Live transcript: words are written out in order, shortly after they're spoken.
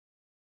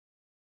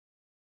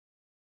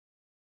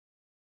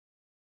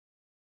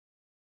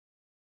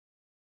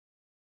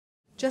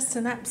Just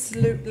an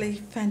absolutely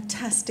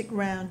fantastic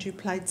round. You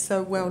played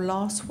so well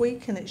last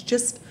week, and it's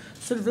just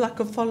sort of like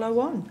a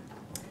follow-on.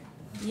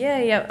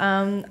 Yeah.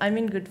 I'm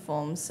in good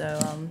form, so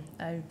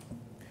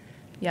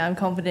I'm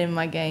confident in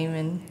my game,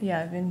 and yeah,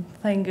 I've been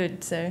playing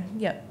good. So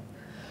yeah.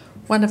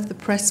 One of the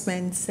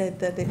pressmen said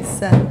that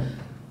it's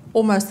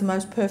almost the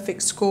most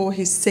perfect score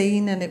he's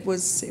seen, and it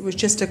was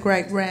just a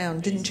great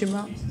round, didn't you,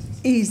 Mark?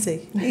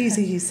 Easy,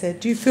 he said.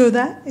 Do you feel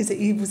that? Was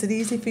it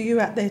easy for you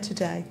out there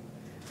today?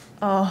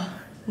 Oh,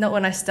 not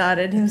when I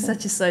started. It was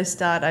such a slow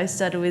start. I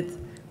started with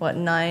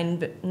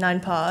nine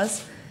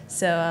pars.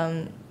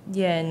 So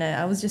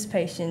I was just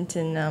patient,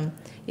 and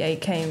he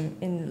came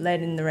in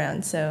late in the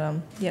round.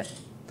 So yeah.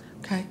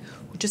 Okay,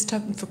 we'll just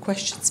open for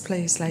questions,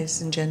 please,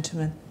 ladies and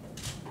gentlemen.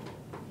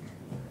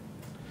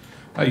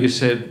 You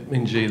said,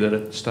 Minjee, that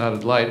it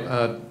started late.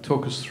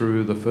 Talk us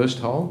through the first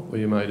hole where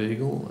you made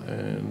eagle,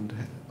 and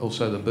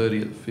also the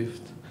birdie at the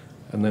fifth,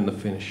 and then the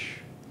finish.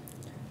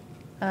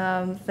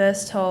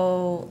 First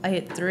hole, I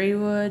hit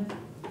 3-wood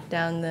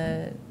down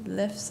the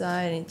left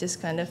side, and it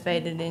just kind of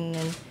faded in,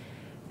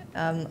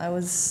 and I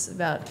was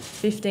about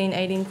 15,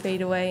 18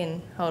 feet away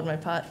and held my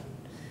putt.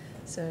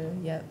 So,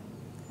 yeah.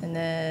 And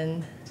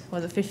then,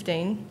 the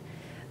 15?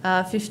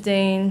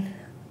 15,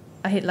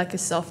 I hit like a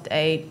soft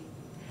 8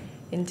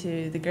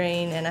 into the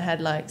green, and I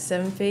had like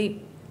 7 feet.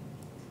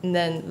 And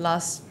then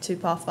last 2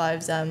 par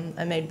 5s,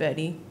 I made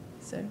birdie.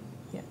 So,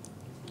 yeah.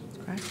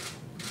 Great.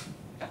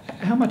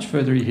 How much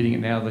further are you hitting it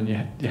now than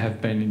you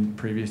have been in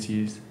previous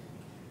years?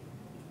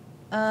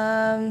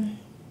 I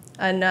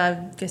don't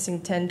know, I'm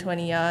guessing 10,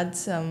 20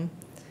 yards.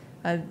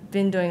 I've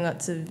been doing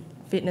lots of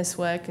fitness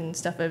work and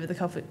stuff over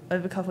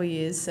a couple of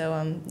years,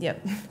 so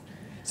yep.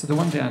 So the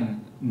one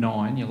down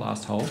 9, your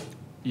last hole,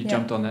 you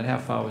jumped on that. How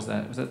far was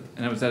that? Was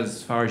that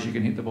as far as you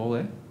can hit the ball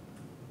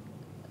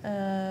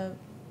there?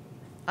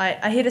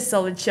 I hit a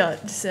solid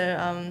shot, so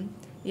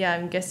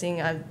I'm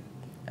guessing I'm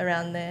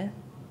around there.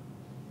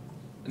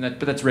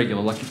 But that's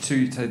regular, like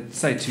say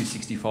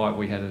 265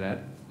 we had it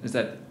at. Is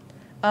that?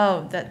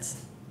 Oh,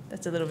 that's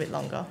a little bit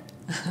longer.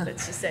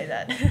 Let's just say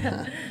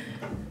that.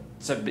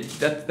 So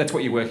that's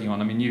what you're working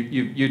on. I mean,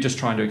 you're just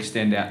trying to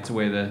extend out to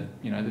where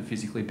the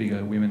physically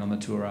bigger women on the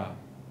tour are.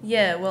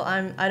 Yeah, well,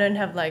 I don't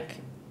have like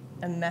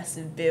a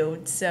massive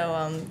build,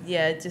 so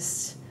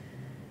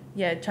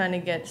trying to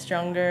get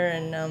stronger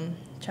and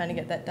trying to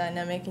get that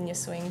dynamic in your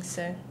swing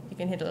so you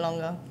can hit it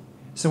longer.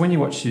 So when you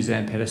watch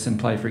Suzanne Pedersen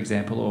play, for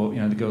example, or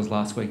the girls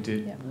last week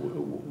did,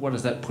 what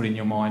does that put in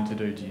your mind to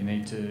do? Do you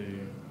need to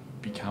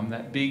become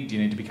that big? Do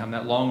you need to become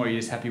that long, or are you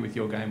just happy with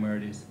your game where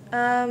it is?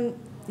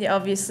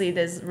 Obviously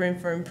there's room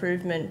for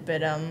improvement,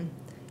 but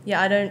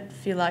I don't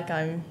feel like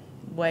I'm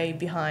way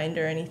behind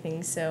or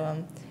anything.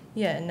 So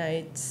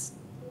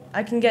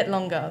I can get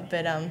longer,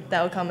 but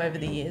that will come over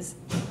the years.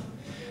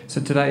 So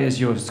today, as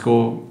your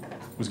score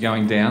was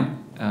going down,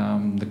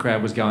 the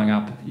crowd was going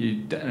up,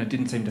 and it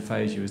didn't seem to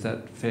faze you. Is that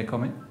a fair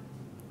comment?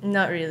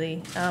 Not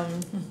really.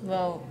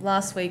 Well,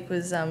 last week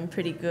was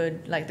pretty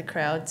good, like the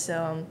crowd.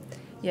 So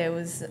it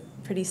was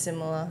pretty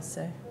similar.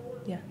 So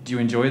yeah. Do you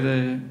enjoy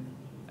the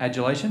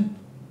adulation?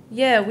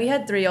 Yeah, we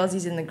had 3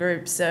 Aussies in the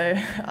group, so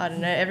I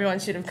don't know. Everyone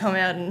should have come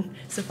out and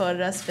supported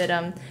us, but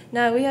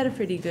no, we had a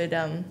pretty good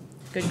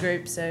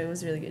group, so it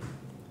was really good.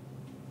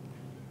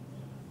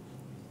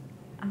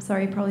 I'm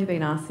sorry, you've probably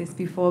been asked this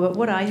before, but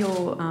what are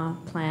your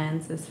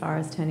plans as far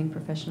as turning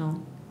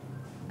professional?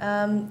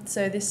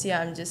 So this year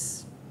I'm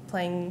just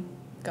playing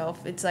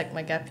golf. It's like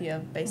my gap year,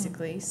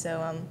 basically.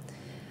 So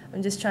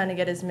I'm just trying to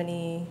get as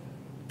many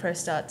pro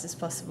starts as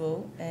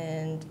possible,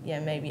 and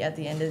maybe at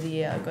the end of the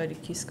year I'll go to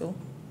Q school.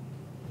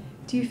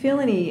 Do you feel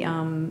any,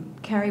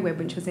 Carrie Webb,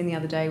 when she was in the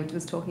other day, which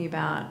was talking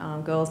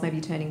about girls maybe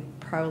turning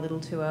pro a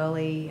little too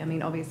early? I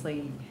mean,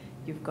 obviously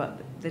you've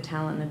got the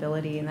talent and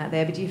ability in that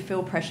there, but do you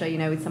feel pressure,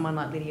 with someone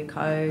like Lydia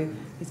Ko,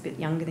 who's a bit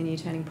younger than you,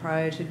 turning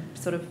pro, to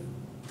sort of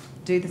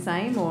do the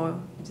same, or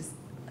just?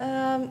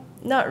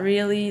 Not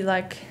really.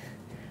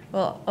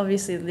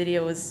 Obviously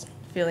Lydia was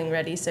feeling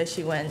ready, so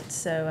she went.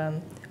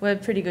 So we're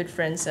pretty good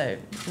friends, so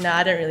no,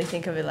 I don't really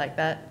think of it like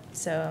that.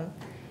 So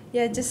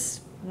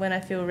just when I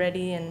feel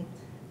ready and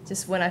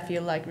just when I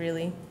feel like,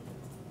 really.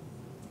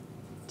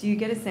 Do you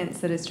get a sense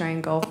that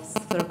Australian golf's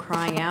sort of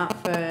crying out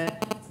for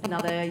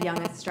another young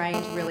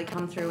Australian to really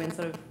come through and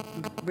sort of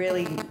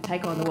really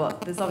take on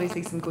there's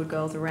obviously some good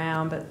girls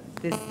around, but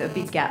there's a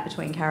big gap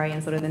between Carrie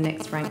and sort of the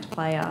next ranked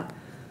player?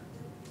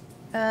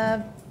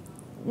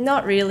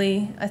 Not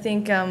really. I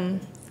think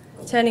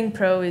turning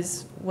pro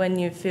is when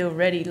you feel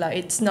ready. Like,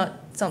 it's not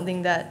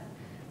something that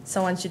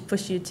someone should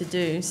push you to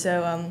do.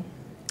 So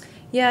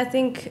I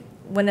think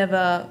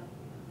whenever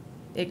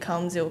it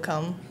comes, it'll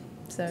come.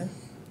 So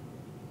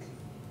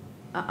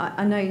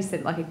I know you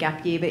said like a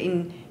gap year, but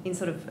in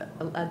sort of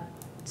a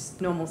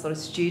normal sort of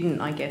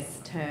student, I guess,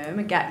 term,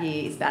 a gap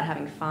year is about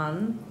having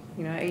fun.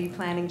 Are you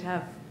planning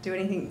to do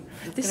anything?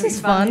 This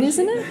is fun,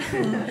 isn't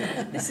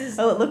it? This is.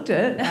 Well, it looked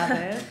it out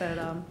there,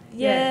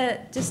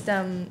 but just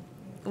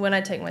when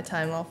I take my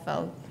time off,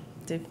 I'll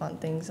do fun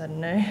things. I don't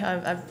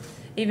know. I've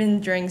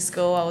even during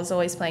school, I was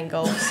always playing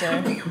golf,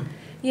 so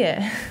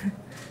Yeah.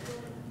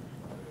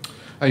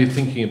 Are you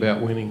thinking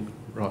about winning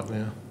right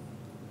now?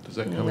 Does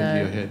that come into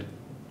your head?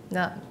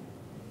 No.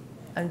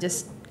 I'm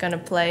just going to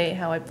play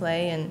how I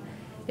play, and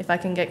if I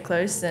can get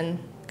close, then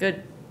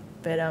good.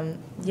 But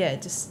yeah,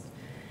 just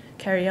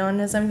carry on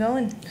as I'm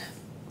going.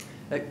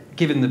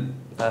 Given the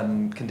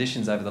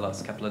conditions over the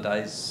last couple of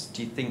days,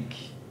 do you think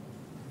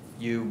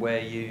you're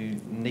where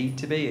you need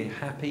to be? Are you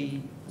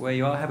happy where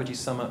you are? How would you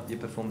sum up your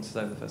performances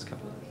over the first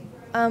couple of days?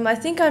 I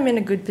think I'm in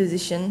a good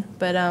position,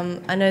 but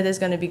I know there's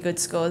going to be good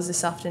scores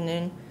this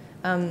afternoon.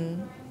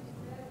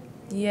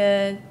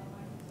 Yeah,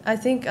 I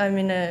think I'm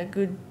in a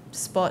good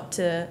spot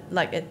to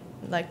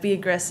be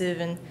aggressive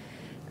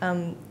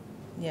and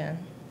yeah,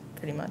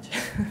 pretty much.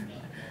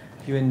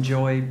 You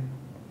enjoy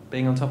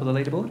being on top of the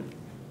leaderboard?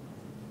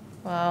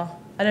 Wow,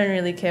 I don't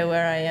really care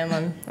where I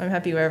am. I'm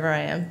happy wherever I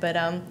am. But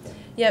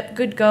yep,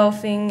 good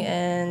golfing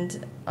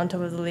and on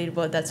top of the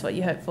leaderboard. That's what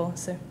you hope for.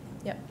 So,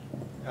 yep.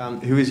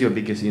 Who is your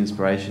biggest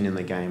inspiration in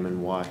the game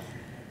and why?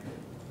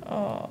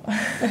 Oh,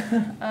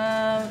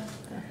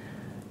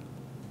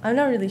 I'm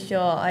not really sure.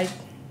 I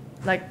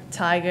like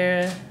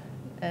Tiger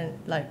and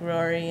like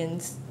Rory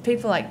and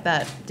people like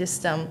that.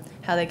 Just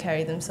how they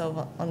carry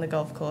themselves on the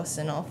golf course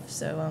and off.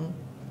 So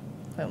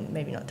well,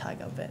 maybe not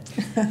Tiger, but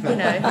you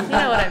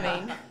know what I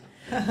mean.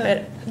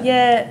 But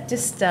yeah,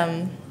 just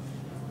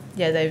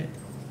yeah,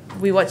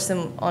 we watch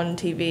them on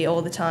TV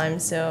all the time.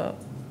 So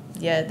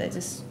yeah, they're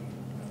just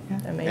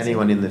amazing.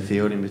 Anyone in the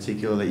field in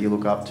particular that you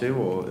look up to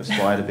or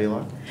aspire to be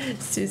like?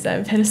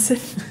 Suzanne Pedersen.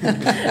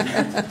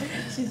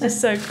 She's just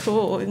so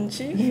cool, isn't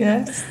she?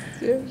 Yes.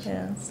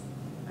 Yeah.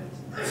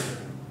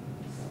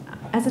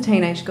 As a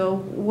teenage girl,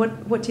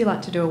 what do you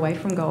like to do away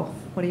from golf?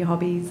 What are your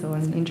hobbies or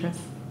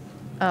interests?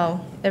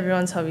 Oh,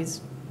 everyone's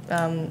hobbies.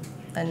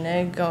 I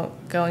know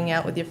going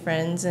out with your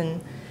friends,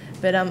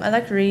 but I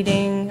like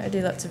reading. I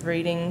do lots of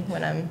reading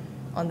when I'm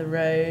on the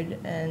road,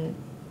 and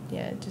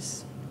yeah,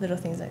 just little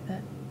things like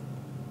that.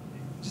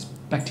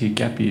 Just back to your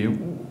gap year,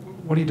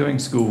 what are you doing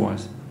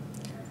school-wise?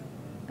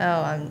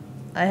 Oh,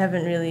 I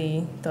haven't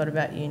really thought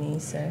about uni,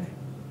 so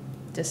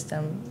just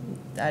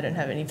I don't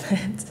have any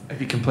plans. Have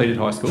you completed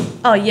high school?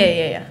 Oh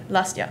yeah.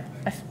 Last year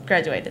I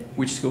graduated.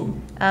 Which school?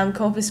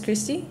 Corpus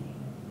Christi.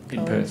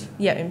 In Perth?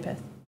 Yeah, in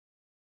Perth.